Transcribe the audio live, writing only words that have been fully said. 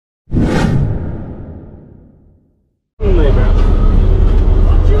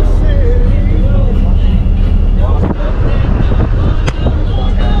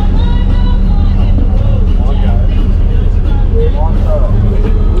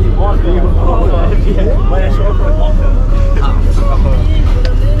Wait, I show up for a long time.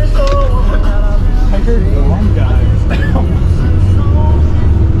 I heard the wrong guy.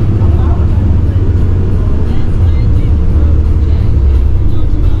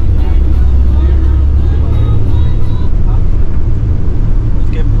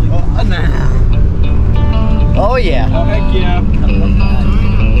 Oh yeah. Oh heck yeah.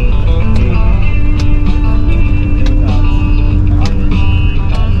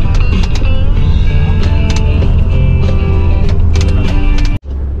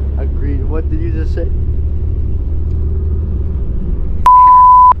 Agreed. What did you just say?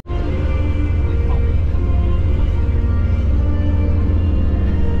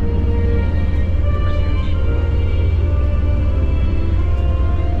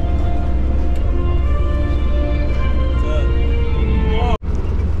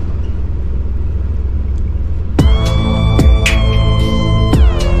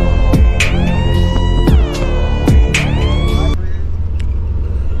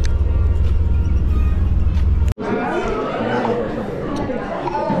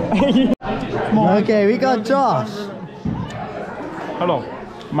 Okay, we got Josh. Hello,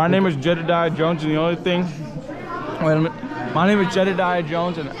 my name is Jedediah Jones, and the only thing. Wait a minute. My name is Jedediah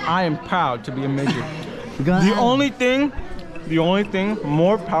Jones, and I am proud to be a midget. The only thing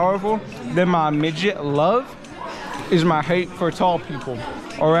more powerful than my midget love is my hate for tall people,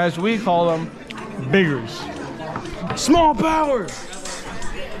 or as we call them, biggers. Small power.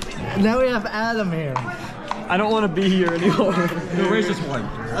 Now we have Adam here. I don't want to be here anymore. The racist one.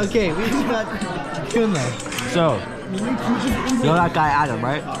 Okay, we just got Gunnar. So, you know that guy Adam,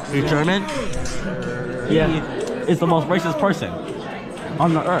 right? He's German? Yeah. He is the most racist person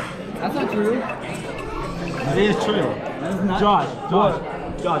on the earth. That's not true. It is true. That is not. Josh,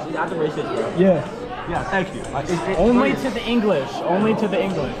 is Adam racist, bro? Yeah. Yeah, thank you. Only to the English. Only to the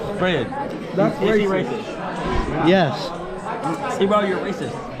English. Brandon, That's is he racist. racist? Yes. See, bro, you're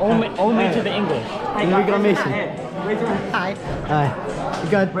racist. Only to the English. And we got Mason. Raise your hand. Hi. Hi. We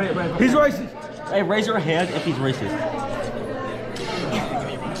got. He's racist. Hey, raise your hand if he's racist.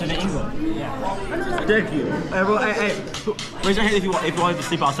 To the English. Yeah. Thank you. Hey, raise your hand if you wanted to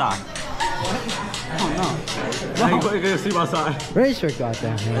sleep outside. Oh No, you're gonna sleep outside. Raise your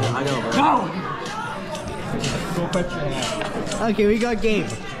goddamn hand. I know, bro. Go! Go fetch your hand. Okay, we got Gabe.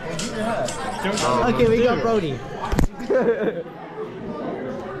 Okay, we got Brody.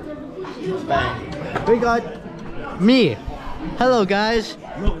 We got me. Hello guys.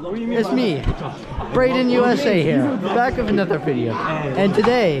 It's me, Braden USA here, back with another video. And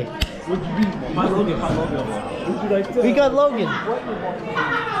today we got Logan.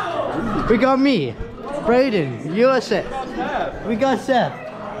 We got me, Braden USA. We got Seth.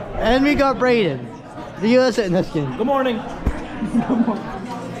 And we got Braden, the USA. No, just kidding. Good morning.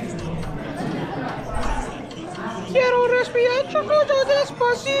 Quiero respirar chocolate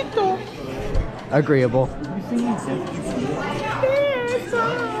despacito. Agreeable.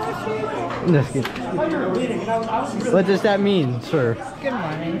 No, just kidding. What does that mean, sir? Good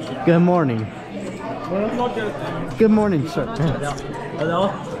morning. Good morning. Good morning, sir. Hello?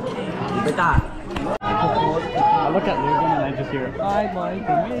 Beta. I look at Logan and I just hear, I'd like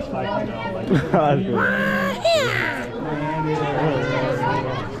to miss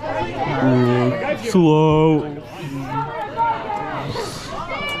Slow.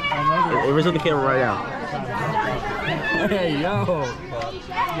 Hey, raise up the camera right now. Hey, yo.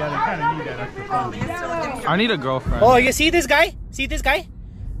 Yeah, they kind of need that extra phone. I need a girlfriend. Oh, you see this guy? See this guy?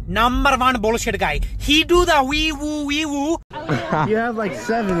 Number one bullshit guy. He do the wee woo wee woo. You have like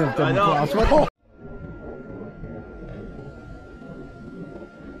 7 of them. Klaus. What?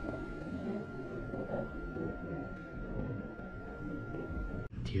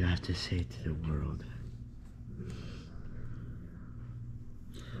 Do you have to say to the world?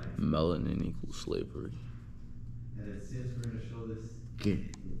 Melanin equals slavery.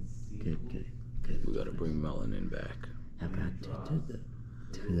 Good. Good. We gotta bring melanin back. About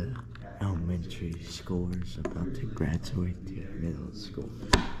to the elementary schoolers about to graduate to middle school.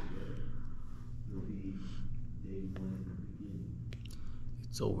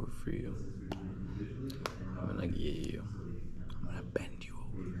 It's over for you. I'm gonna get you. I'm gonna bend you over.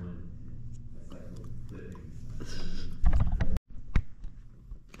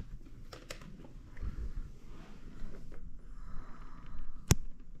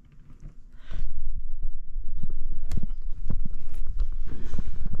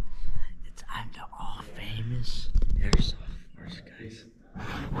 I'm the all famous airsoft force, guys.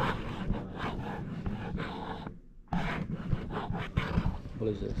 What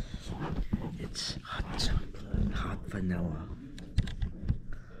is this? It's hot chocolate, hot vanilla.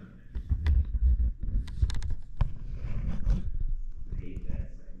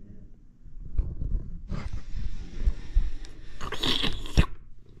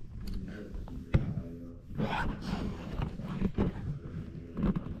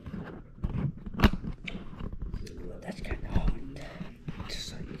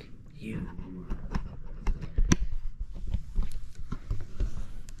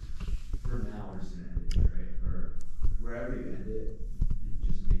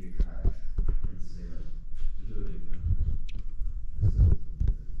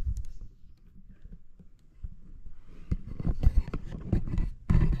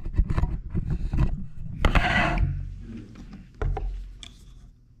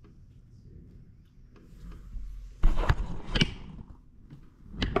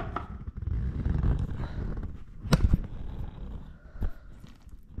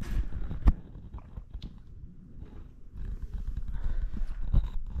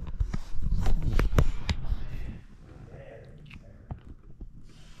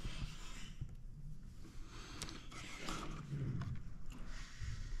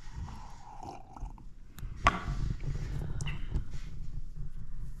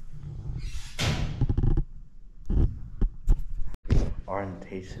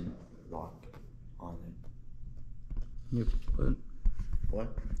 orientation lock on it. You what? What?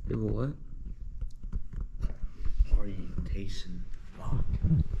 You have a what? Orientation lock.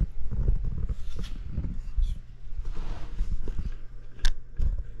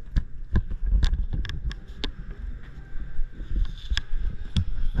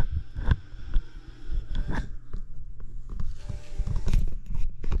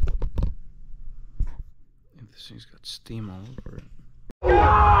 This thing's got steam all over it.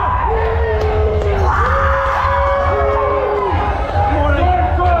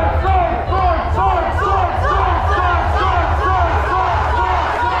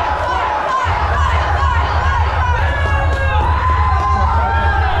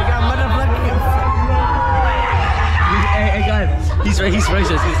 Hey guys, he's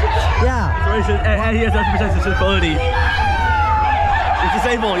racist. Yeah. He's racist, and he has 100% disability. You're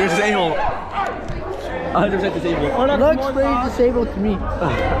disabled. You're disabled. 100% disabled. Looks pretty disabled to me.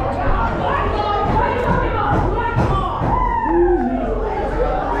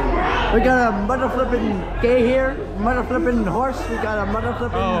 We got a mother flipping gay here, mother flipping horse, we got a mother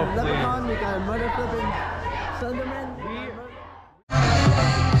flipping leprechaun, we got a mother flipping Slenderman.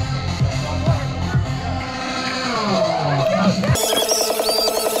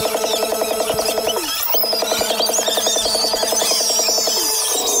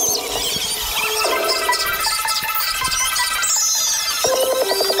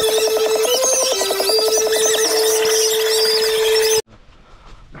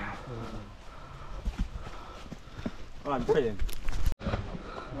 Oh, I'm kidding.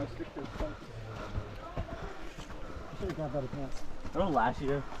 Remember last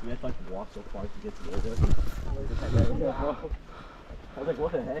year we had to like walk so far to get to yoga? I was like,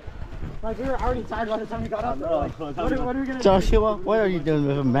 what the heck? Like, we were already tired by the time we got up. What are we gonna do? Joshua, what are you doing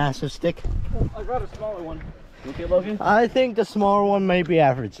with a massive stick? I got a smaller one. You okay, Logan? I think the smaller one may be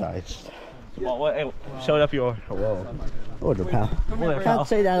average sized. Well, what? Hey, show it up your. Whoa. Order, pal. Can't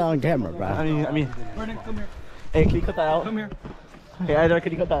say that on camera, bro. I mean. Brendan, come here. Hey, can you cut that out? Come here. Hey, Edgar,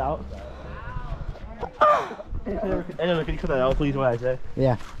 can you cut that out? Edgar, can you cut that out, please? What I say?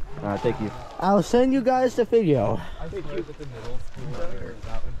 Yeah. Alright, thank you. I'll send you guys the video.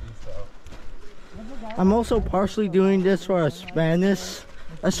 I'm also partially doing this for a Spanish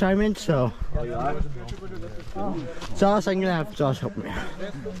assignment, so. Oh, you are? Josh, I'm gonna have Josh help me.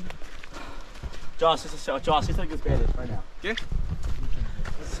 Josh, this is Josh. He's like in Spanish right now. Yeah.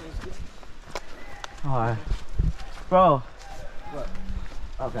 Alright. Bro. What?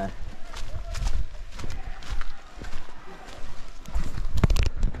 Okay.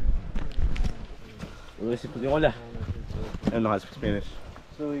 Luis, hola. I don't know how to speak Spanish.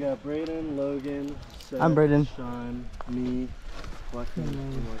 So we got Brayden, Logan, Seth, I'm Brayden. Sean, me,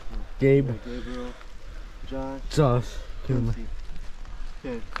 Joaquin, Gabe. Gabriel, Josh, Josh. Quincy.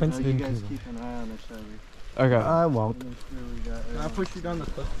 Okay, Quincy you and guys Caleb. keep an eye on each other. Okay. I won't. Make sure we got Can I push you down the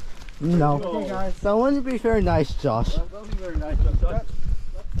cliff? No. Okay, guys. So I want to be very nice, Josh. That'll be very nice, Josh.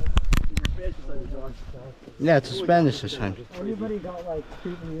 Yeah, it's a Spanish assignment. Anybody got like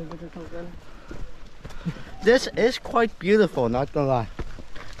creepy music or something? This is quite beautiful, not gonna lie.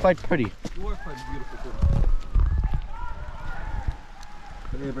 Quite pretty. You are quite beautiful too.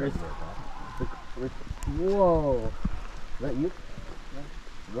 Whoa. Is that you?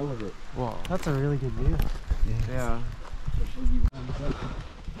 What was it? Wow. That's a really good view. Yeah.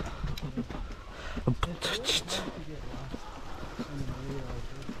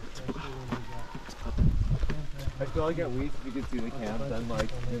 I feel like at least we could see the camp, then like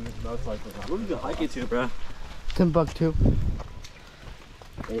most likely. Where did you hike it to, bro? Timbuktu.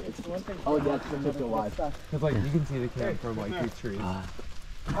 Oh, yeah, it's going to go live. Cause like you can see the camp from like these trees.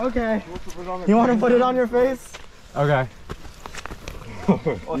 Okay. You want to put it on your face? Okay.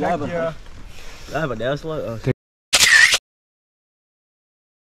 Oh, heck yeah. I have a nail slug? Okay.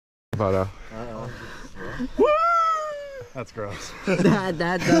 Photo. That's gross. that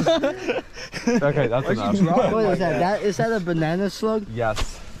does. Okay, that's enough. What is that? Is that a banana slug?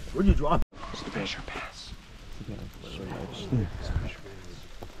 Yes. Where'd you drop it? It's the Measure Pass.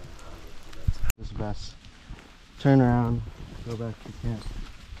 This is best. Turn around. Go back to camp.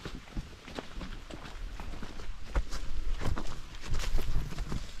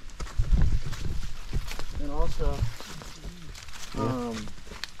 And also,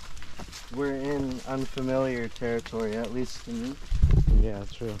 we're in unfamiliar territory, at least to me. Yeah,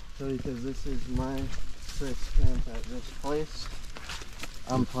 true. So because this is my first camp at this place,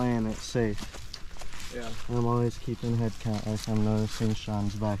 I'm playing it safe. Yeah. And I'm always keeping head count, like I'm noticing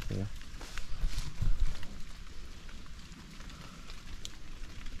Sean's back there.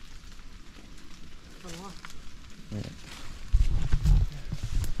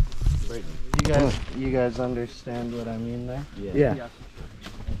 You guys understand what I mean there? Yeah.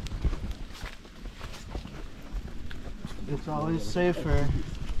 It's always safer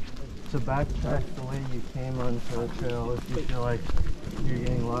to backtrack the way you came onto the trail if you feel like you're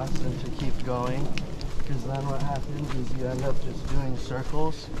getting lost, and to keep going, because then what happens is you end up just doing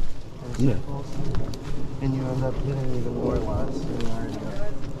circles and circles, and you end up getting even more lost than you already are.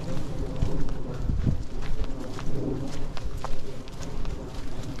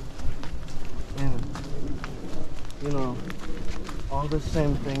 And you know, all the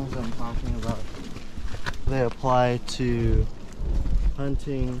same things I'm talking about, they apply to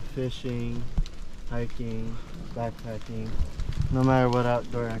hunting, fishing, hiking, backpacking. No matter what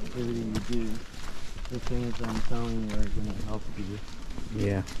outdoor activity you do, the things I'm telling you are going to help you.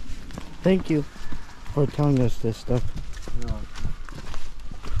 Yeah. Thank you for telling us this stuff. You're welcome.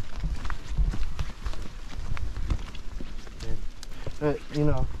 Okay. But, you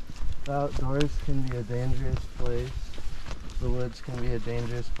know, the outdoors can be a dangerous place. The woods can be a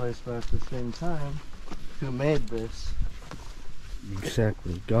dangerous place, but at the same time, who made this?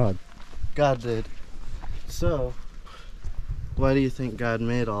 Exactly. God. God did. So, why do you think God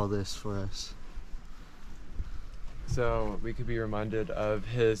made all this for us? So we could be reminded of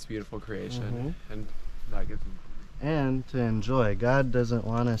His beautiful creation, and that gives Him. And to enjoy. God doesn't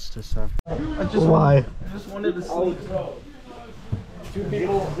want us to suffer. Why? I just wanted to sleep. Two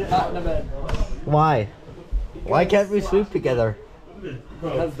people not in a bed. Why? Why can't we sleep together?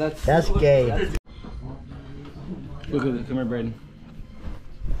 Because That's gay. Look at this. Come here, Braden.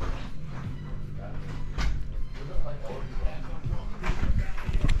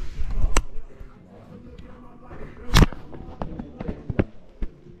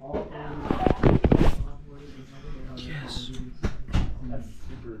 Yes. That's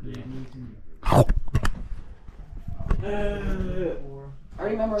super gay. I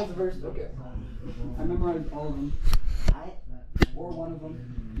already memorized the verse. Okay. I memorized all of them. Or one of them.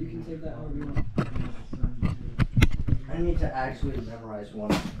 You can take that however you want. I need to actually memorize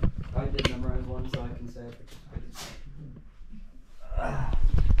one. I did memorize one, so I can say it.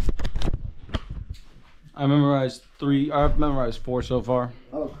 I memorized 3. I've memorized 4 so far.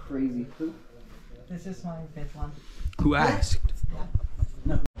 Oh, crazy. Who? This is my 5th one. Who asked?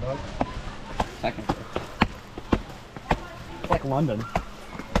 Second. It's like London.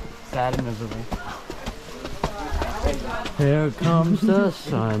 Sad and miserable. Here comes the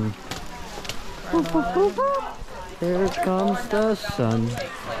sun. Here comes the sun.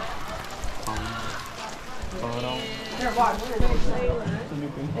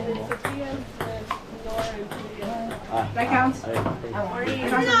 That counts? No, that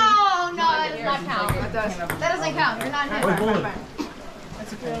does not count. That doesn't count. You're not in it.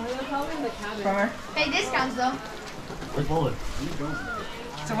 That's okay. Hey, this counts though. Where's Bullet?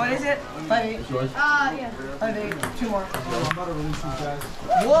 So what is it? 5'8". Yeah. 5'8". 2 more.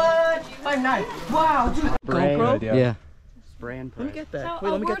 What? 5'9". Wow, dude. GoPro? Yeah. Brand. Let me get that. So Wait,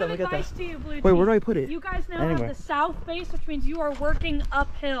 a let me word get that. of Let me get advice that. to you, Blue Wait, Team. where do I put it? You guys now Anywhere. have the south face, which means you are working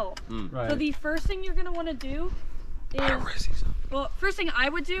uphill. Right. So the first thing you're gonna want to do is, well, first thing I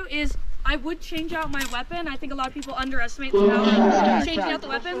would do is I would change out my weapon. I think a lot of people underestimate the power of changing out the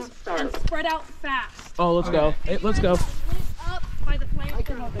weapons and spread out fast. Oh, let's go. Hey, let's go. Lit up by the flame.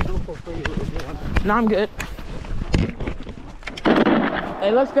 No, I'm good.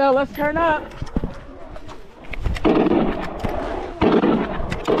 Hey, let's go. Let's turn up.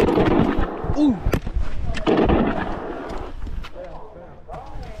 Ooh.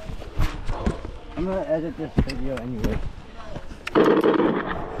 I'm gonna edit this video anyway.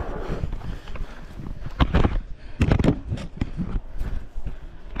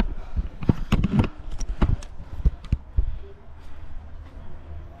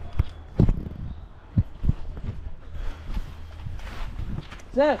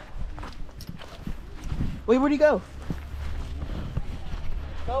 Zach. Wait, where'd he go?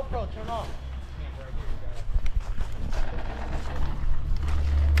 GoPro, turn off.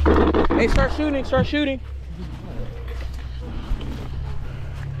 Hey, start shooting, start shooting.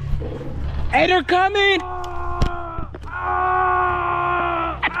 Hey, they're coming!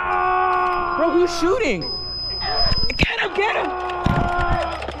 Bro, who's shooting? Get him, get him!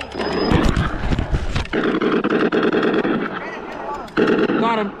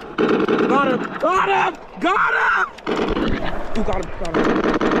 Got him! Got him! Got him! Got him! Ooh, got him, got him.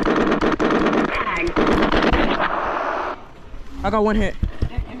 I got one hit.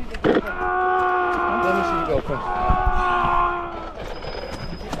 Let me see you go quick.